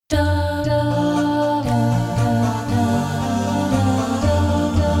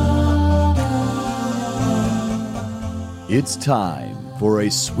It's time for a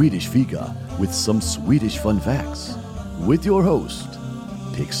Swedish fika with some Swedish fun facts with your host,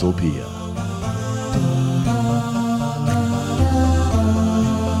 Pixelpia.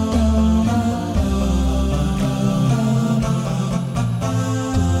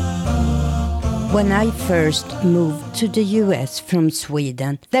 When I first moved to the US from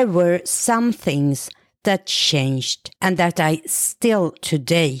Sweden, there were some things that changed and that I still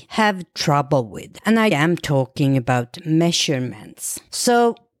today have trouble with. And I am talking about measurements.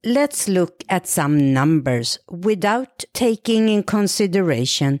 So let's look at some numbers without taking in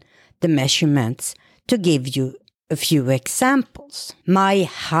consideration the measurements to give you a few examples. My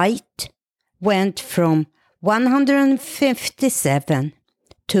height went from 157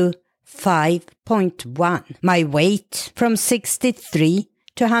 to 5.1. My weight from 63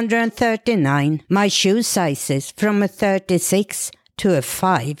 to 139. My shoe sizes from a 36 to a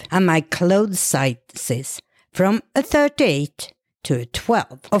 5. And my clothes sizes from a 38 to a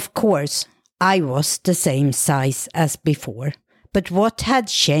 12. Of course, I was the same size as before. But what had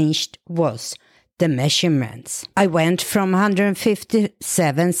changed was the measurements. I went from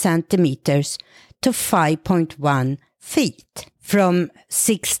 157 centimeters to 5.1 feet. From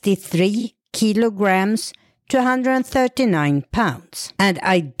 63 kilograms to 139 pounds. And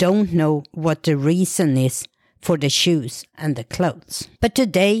I don't know what the reason is for the shoes and the clothes. But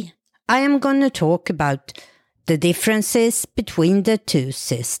today I am going to talk about the differences between the two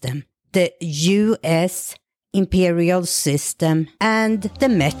systems. The US Imperial system and the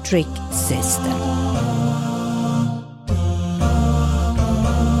metric system.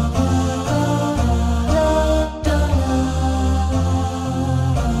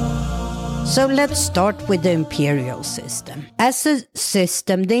 So let's start with the imperial system. As a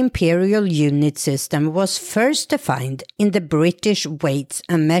system, the imperial unit system was first defined in the British Weights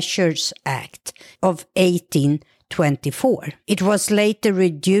and Measures Act of 1824. It was later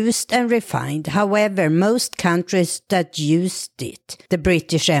reduced and refined. However, most countries that used it, the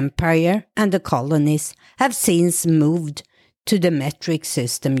British Empire and the colonies, have since moved to the metric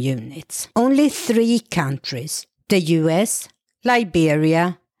system units. Only 3 countries, the US,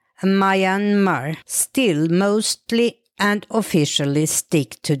 Liberia, Myanmar, still mostly and officially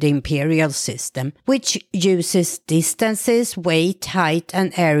stick to the imperial system, which uses distances, weight, height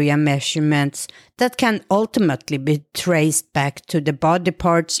and area measurements that can ultimately be traced back to the body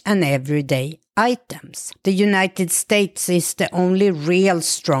parts and everyday items. The United States is the only real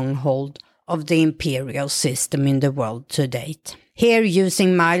stronghold of the imperial system in the world to date. Here,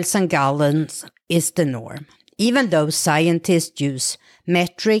 using miles and gallons is the norm. Even though scientists use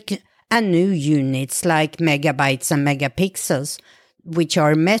metric and new units like megabytes and megapixels, which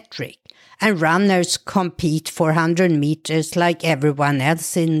are metric, and runners compete for 100 meters like everyone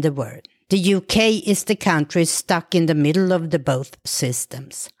else in the world. The UK is the country stuck in the middle of the both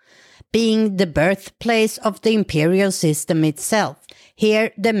systems. Being the birthplace of the imperial system itself,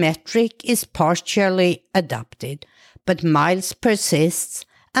 here the metric is partially adopted, but miles persists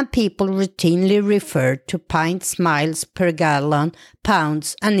and people routinely refer to pints, miles per gallon,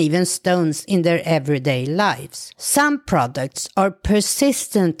 pounds, and even stones in their everyday lives. Some products are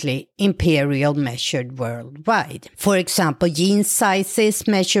persistently imperial measured worldwide. For example, jeans sizes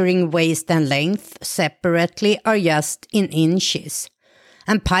measuring waist and length separately are just in inches.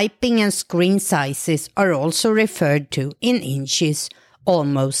 And piping and screen sizes are also referred to in inches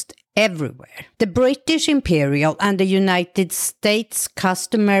almost everywhere. The British Imperial and the United States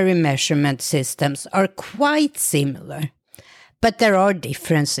customary measurement systems are quite similar, but there are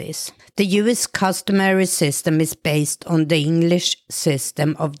differences. The US customary system is based on the English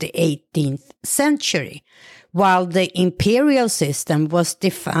system of the 18th century, while the imperial system was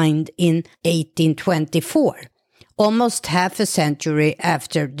defined in 1824. Almost half a century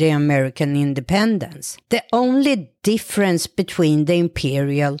after the American independence. The only difference between the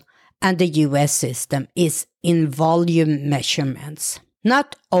imperial and the US system is in volume measurements.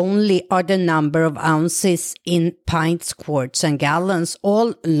 Not only are the number of ounces in pints, quarts and gallons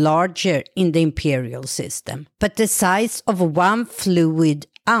all larger in the imperial system, but the size of one fluid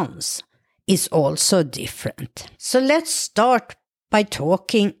ounce is also different. So let's start by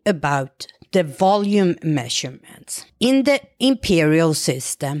talking about the volume measurements. In the imperial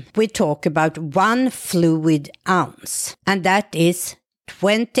system, we talk about 1 fluid ounce, and that is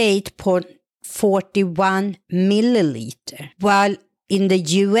 28.41 milliliter, while in the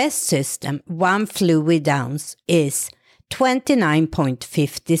US system, 1 fluid ounce is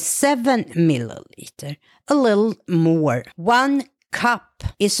 29.57 milliliter, a little more. 1 cup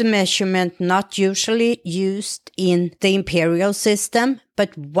is a measurement not usually used in the imperial system,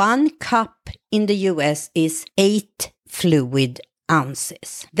 but 1 cup in the US is 8 fluid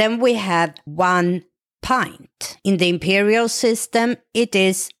ounces. Then we have 1 pint. In the Imperial system, it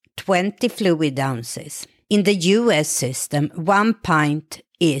is 20 fluid ounces. In the US system, 1 pint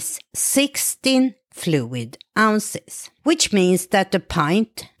is 16 fluid ounces, which means that a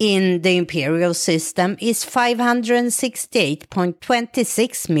pint in the Imperial system is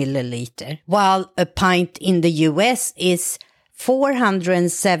 568.26 milliliter, while a pint in the US is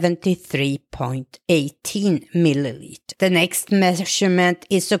 473.18 milliliter. The next measurement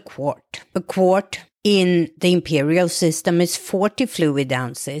is a quart. A quart in the Imperial system is 40 fluid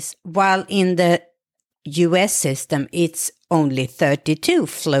ounces, while in the US system it's only 32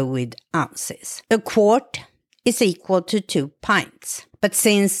 fluid ounces. A quart is equal to 2 pints. But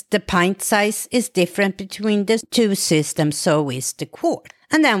since the pint size is different between the two systems, so is the quart.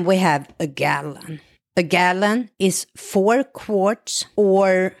 And then we have a gallon. A gallon is 4 quarts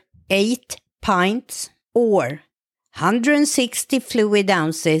or 8 pints or 160 fluid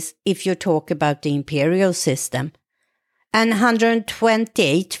ounces if you talk about the Imperial system, and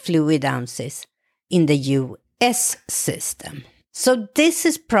 128 fluid ounces in the US system. So this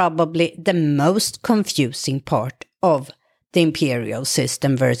is probably the most confusing part of the Imperial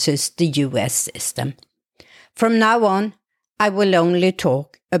system versus the US system. From now on, I will only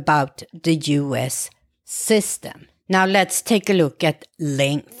talk about the US system. Now let's take a look at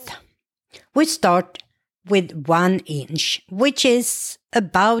length. We start with 1 inch, which is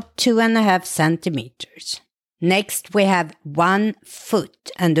about 2.5 centimeters. Next we have 1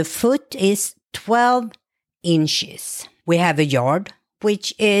 foot, and a foot is 12 inches. We have a yard,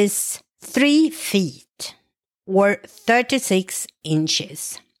 which is 3 feet or 36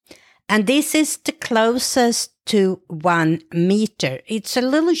 inches. And this is the closest to 1 meter. It's a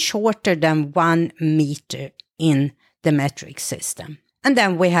little shorter than 1 meter in the metric system. And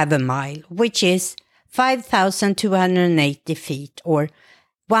then we have a mile, which is 5,280 feet or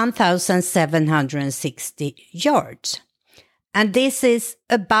 1,760 yards. And this is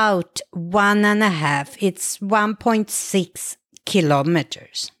about 1.5, it's 1.6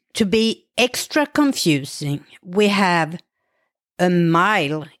 kilometers. To be extra confusing, we have a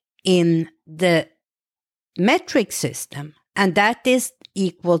mile in the metric system, and that is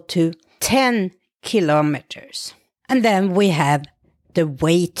equal to 10 kilometers. And then we have the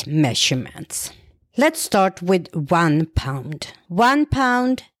weight measurements. Let's start with 1 pound. 1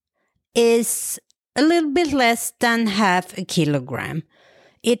 pound is a little bit less than half a kilogram.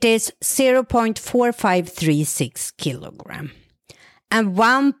 It is 0.4536 kilogram. And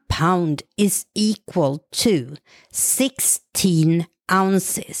 1 pound is equal to 16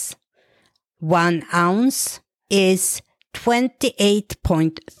 ounces. 1 ounce is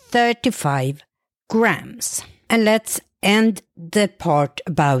 28.35 grams. And let's end the part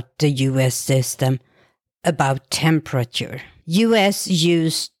about the US system, about temperature. US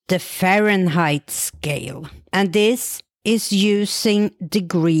used the Fahrenheit scale, and this is using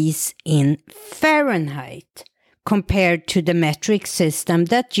degrees in Fahrenheit compared to the metric system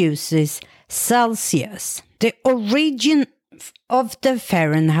that uses Celsius. The origin of the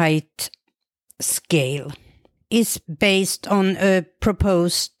Fahrenheit scale is based on a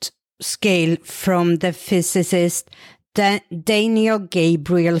proposed scale from the physicist Daniel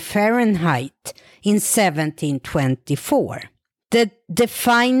Gabriel Fahrenheit in 1724. The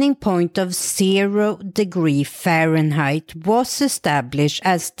defining point of 0 degree Fahrenheit was established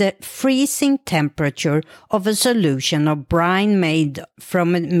as the freezing temperature of a solution of brine made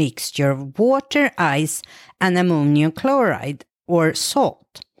from a mixture of water, ice, and ammonium chloride or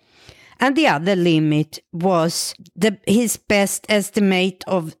salt. And the other limit was his best estimate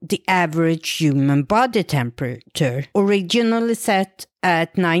of the average human body temperature, originally set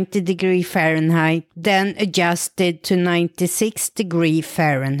at 90 degrees Fahrenheit, then adjusted to 96 degrees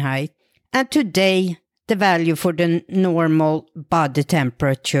Fahrenheit. And today, the value for the normal body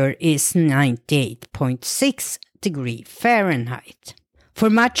temperature is 98.6 degrees Fahrenheit. For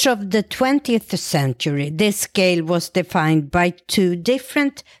much of the 20th century, this scale was defined by 2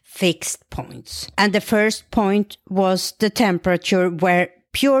 different fixed points. And the first point was the temperature where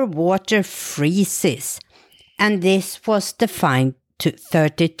pure water freezes, and this was defined to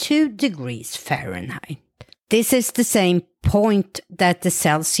 32 degrees Fahrenheit. This is the same point that the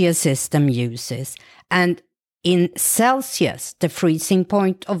Celsius system uses, and in Celsius, the freezing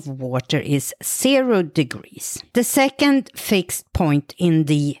point of water is 0 degrees. The second fixed point in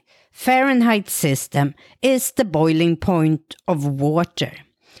the Fahrenheit system is the boiling point of water,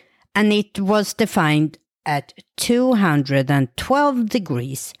 and it was defined at 212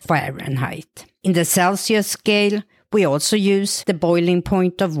 degrees Fahrenheit. In the Celsius scale, We also use the boiling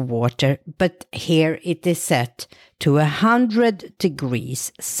point of water, but here it is set to 100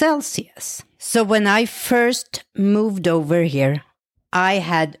 degrees Celsius. So when I first moved over here, I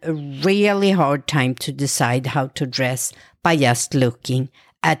had a really hard time to decide how to dress by just looking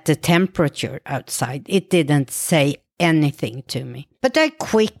at the temperature outside. It didn't say anything to me. But I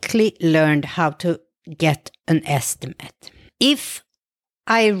quickly learned how to get an estimate. If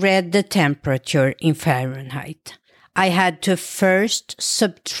I read the temperature in Fahrenheit, I had to first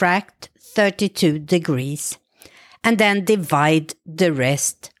subtract 32 degrees and then divide the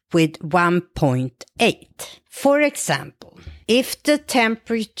rest with 1.8. For example, if the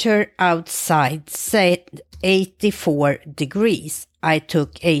temperature outside said 84 degrees, I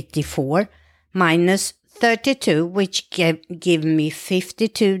took 84 minus 32, which give me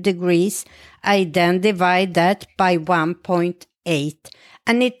 52 degrees. I then divide that by 1.8,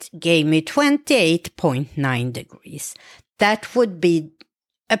 and it gave me 28.9 degrees. That would be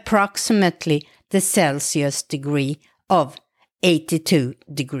approximately the Celsius degree of 82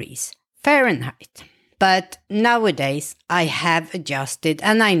 degrees Fahrenheit. But nowadays I have adjusted,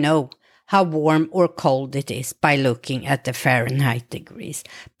 and I know how warm or cold it is by looking at the Fahrenheit degrees.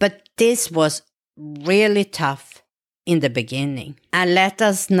 But this was really tough in the beginning. And let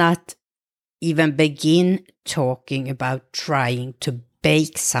us not even begin talking about trying to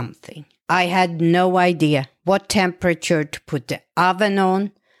bake something. I had no idea what temperature to put the oven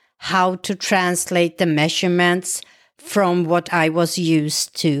on, how to translate the measurements from what I was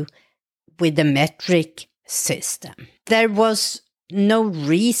used to with the metric system. There was no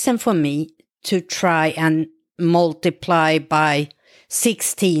reason for me to try and multiply by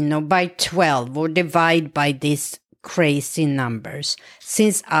 16 or by 12 or divide by these crazy numbers,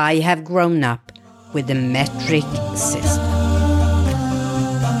 since I have grown up with the metric system.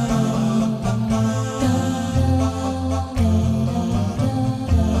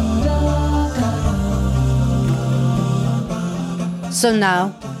 So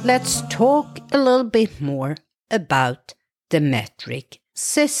now let's talk a little bit more about the metric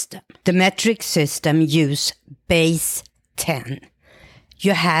system. The metric system uses base 10.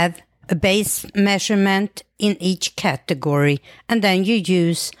 You have a base measurement in each category, and then you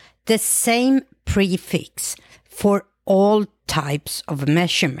use the same prefix for all types of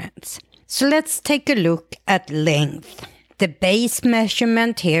measurements. So let's take a look at length. The base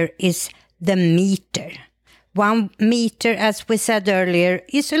measurement here is the meter. 1 meter, as we said earlier,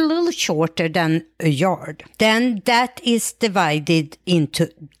 is a little shorter than a yard. Then that is divided into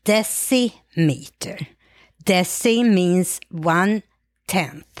decimeter. Deci means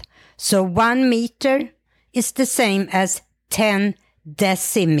 1/10. So 1 meter is the same as 10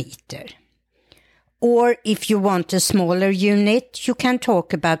 decimeter. Or if you want a smaller unit, you can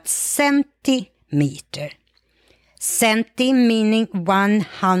talk about centimeter. Centi meaning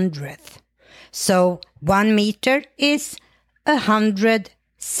 1/100th. So 1 meter is 100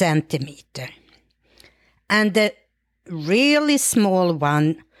 centimeter. And the really small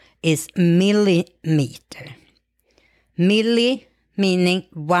one is millimeter. Milli meaning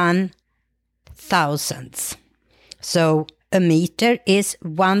 1/1000th. So a meter is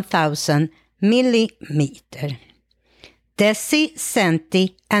 1,000 millimeter. Deci,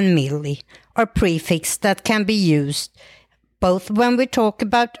 centi, and milli are prefixes that can be used both when we talk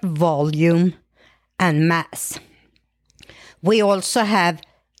about volume and mass. We also have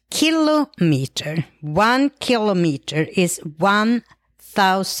kilometer. 1 kilometer is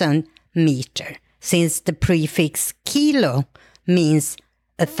 1,000 meter, since the prefix kilo means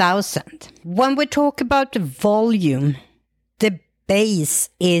 1,000. When we talk about volume, the base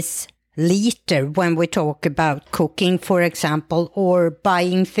is liter when we talk about cooking, for example, or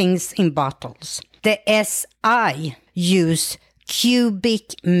buying things in bottles. The SI use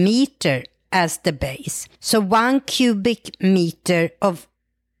cubic meter as the base. So 1 cubic meter of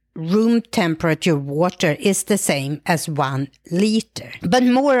room temperature water is the same as 1 liter. But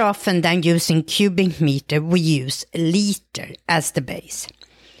more often than using cubic meter, we use liter as the base.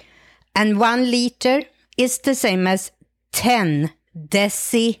 And 1 liter is the same as 10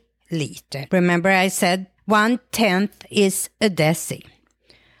 deciliter. Remember I said 1/10 is a deci.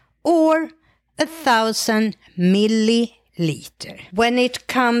 Or 1,000 milliliter. When it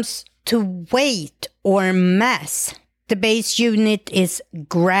comes to weight or mass, the base unit is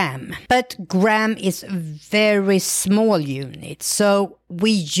gram. But gram is a very small unit, so we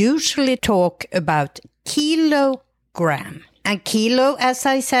usually talk about kilogram. And kilo, as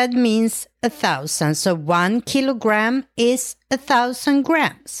I said, means 1,000. So 1 kilogram is 1,000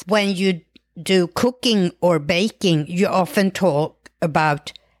 grams. When you do cooking or baking, you often talk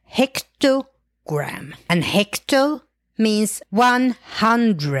about hectoliter. gram. And hecto means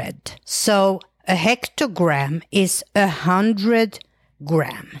 100. So a hectogram is 100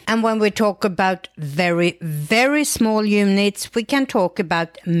 gram. And when we talk about very, very small units, we can talk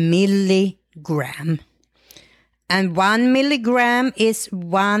about milligram. And 1 milligram is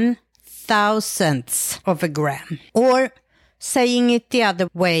 1/1000th of a gram. Or saying it the other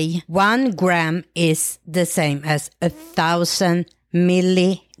way, 1 gram is the same as 1,000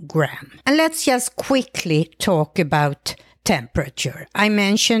 milligram. And let's just quickly talk about temperature. I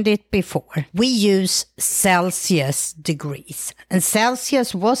mentioned it before. We use Celsius degrees. And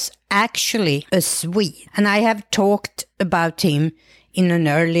Celsius was actually a Swede. And I have talked about him in an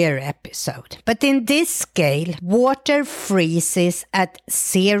earlier episode. But in this scale, water freezes at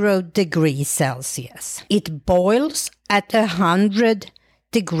 0 degrees Celsius. It boils at 100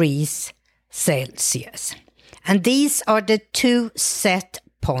 degrees Celsius. And these are the two set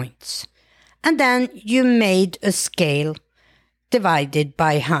points. And then you made a scale divided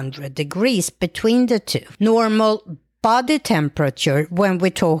by 100 degrees between the two. Normal body temperature, when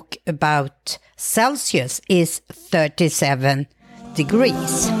we talk about Celsius, is 37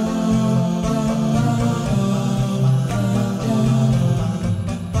 degrees.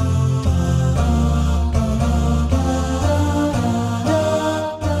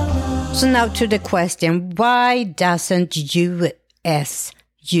 So now to the question, why doesn't US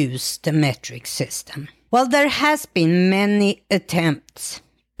use the metric system? Well, there has been many attempts,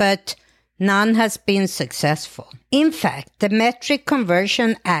 but none has been successful. In fact, the Metric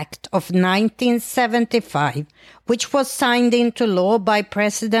Conversion Act of 1975, which was signed into law by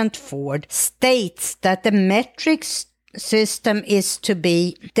President Ford, states that the metric system is to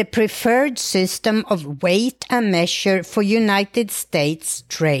be the preferred system of weight and measure for United States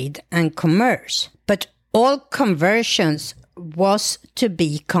trade and commerce. But all conversions was to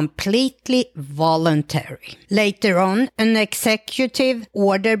be completely voluntary. Later on, an executive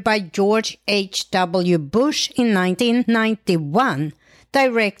order by George H.W. Bush in 1991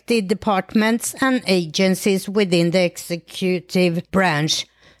 directed departments and agencies within the executive branch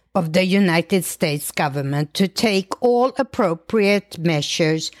of the United States government to take all appropriate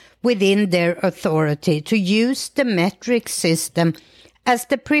measures within their authority to use the metric system as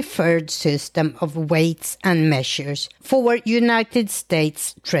the preferred system of weights and measures for United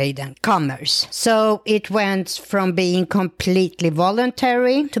States trade and commerce. So it went from being completely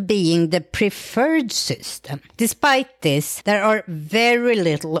voluntary to being the preferred system. Despite this, there are very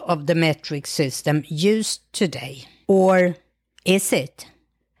little of the metric system used today. Or is it?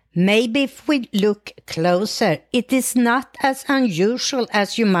 Maybe if we look closer, it is not as unusual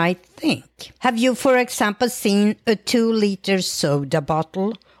as you might think. Have you, for example, seen a 2-liter soda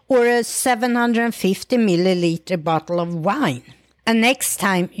bottle or a 750 milliliter bottle of wine? And next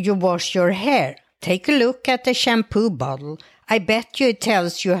time you wash your hair, take a look at the shampoo bottle. I bet you it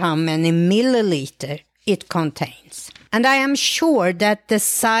tells you how many milliliter it contains. And I am sure that the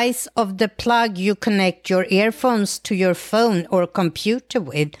size of the plug you connect your earphones to your phone or computer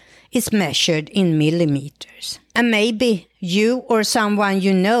with is measured in millimeters. And maybe you or someone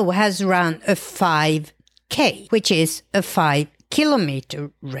you know has run a 5K, which is a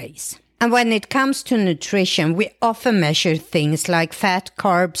 5-kilometer race. And when it comes to nutrition, we often measure things like fat,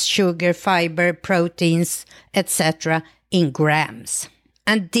 carbs, sugar, fiber, proteins, etc. in grams.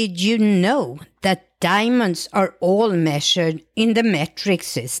 And did you know that diamonds are all measured in the metric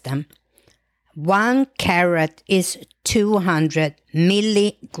system? 1 carat is 200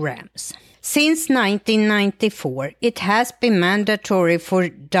 milligrams. Since 1994, it has been mandatory for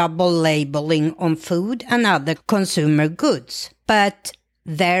double labeling on food and other consumer goods. But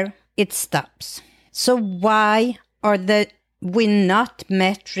there it stops. So why are we not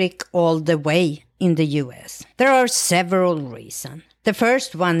metric all the way in the US? There are several reasons. The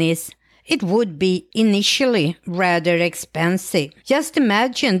first one is it would be initially rather expensive. Just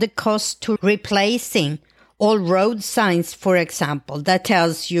imagine the cost to replacing all road signs, for example, that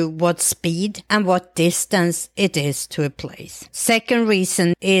tells you what speed and what distance it is to a place. Second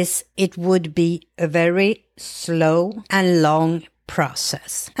reason is it would be a very slow and long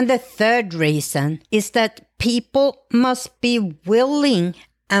process. And the third reason is that people must be willing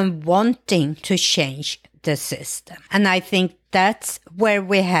and wanting to change the system. And I think that's where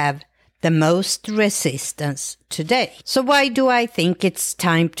we have the most resistance today. So why do I think it's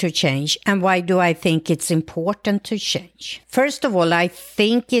time to change, and why do I think it's important to change? First of all, I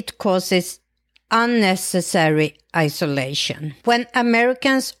think it causes unnecessary isolation. When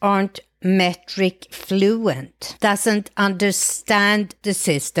Americans aren't metric fluent, doesn't understand the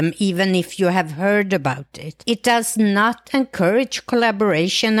system even if you have heard about it. It does not encourage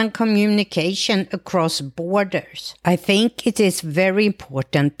collaboration and communication across borders. I think it is very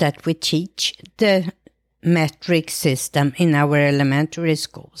important that we teach the metric system in our elementary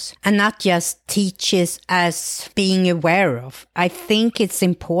schools and not just teach it as being aware of. I think it's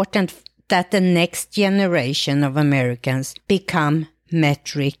important that the next generation of Americans become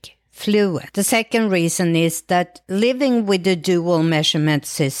metric fluent. The second reason is that living with a dual measurement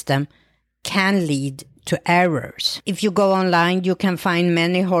system can lead to errors. If you go online, you can find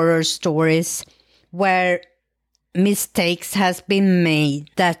many horror stories where mistakes has been made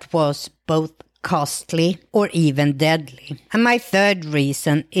that was both costly or even deadly. And my third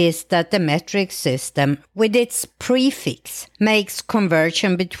reason is that the metric system with its prefix makes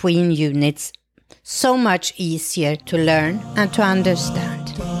conversion between units so much easier to learn and to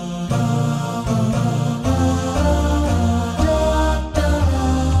understand.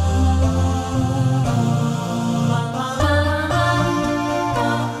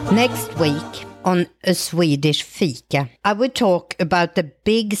 Next week on A Swedish Fika, I will talk about the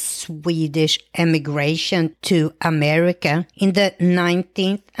big Swedish emigration to America in the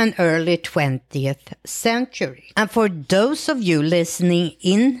 19th and early 20th century. And for those of you listening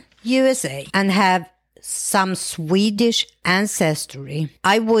in USA and have some Swedish ancestry,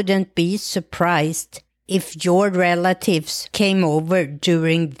 I wouldn't be surprised if your relatives came over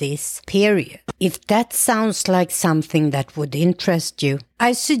during this period. If that sounds like something that would interest you,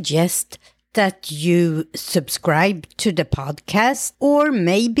 I suggest that you subscribe to the podcast or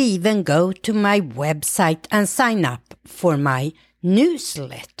maybe even go to my website and sign up for my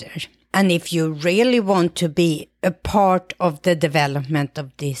newsletter. And if you really want to be a part of the development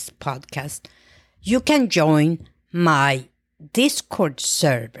of this podcast, you can join my Discord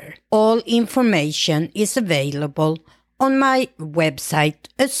server. All information is available on my website,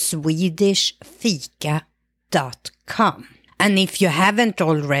 aswedishfika.com. And if you haven't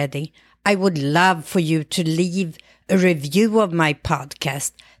already, I would love for you to leave a review of my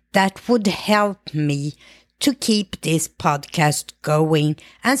podcast. That would help me to keep this podcast going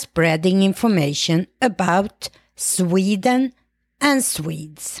and spreading information about Sweden and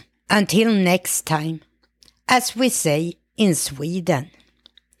Swedes. Until next time, as we say in Sweden,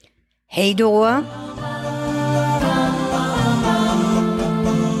 hej då!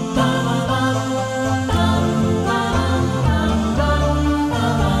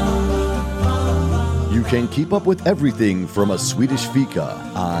 You can keep up with everything from A Swedish Fika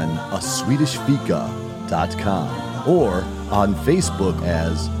on aswedishfika.com or on Facebook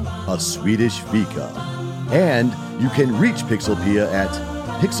as A Swedish Fika. And you can reach Pixelpia at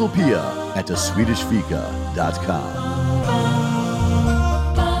pixelpia@aswedishfika.com.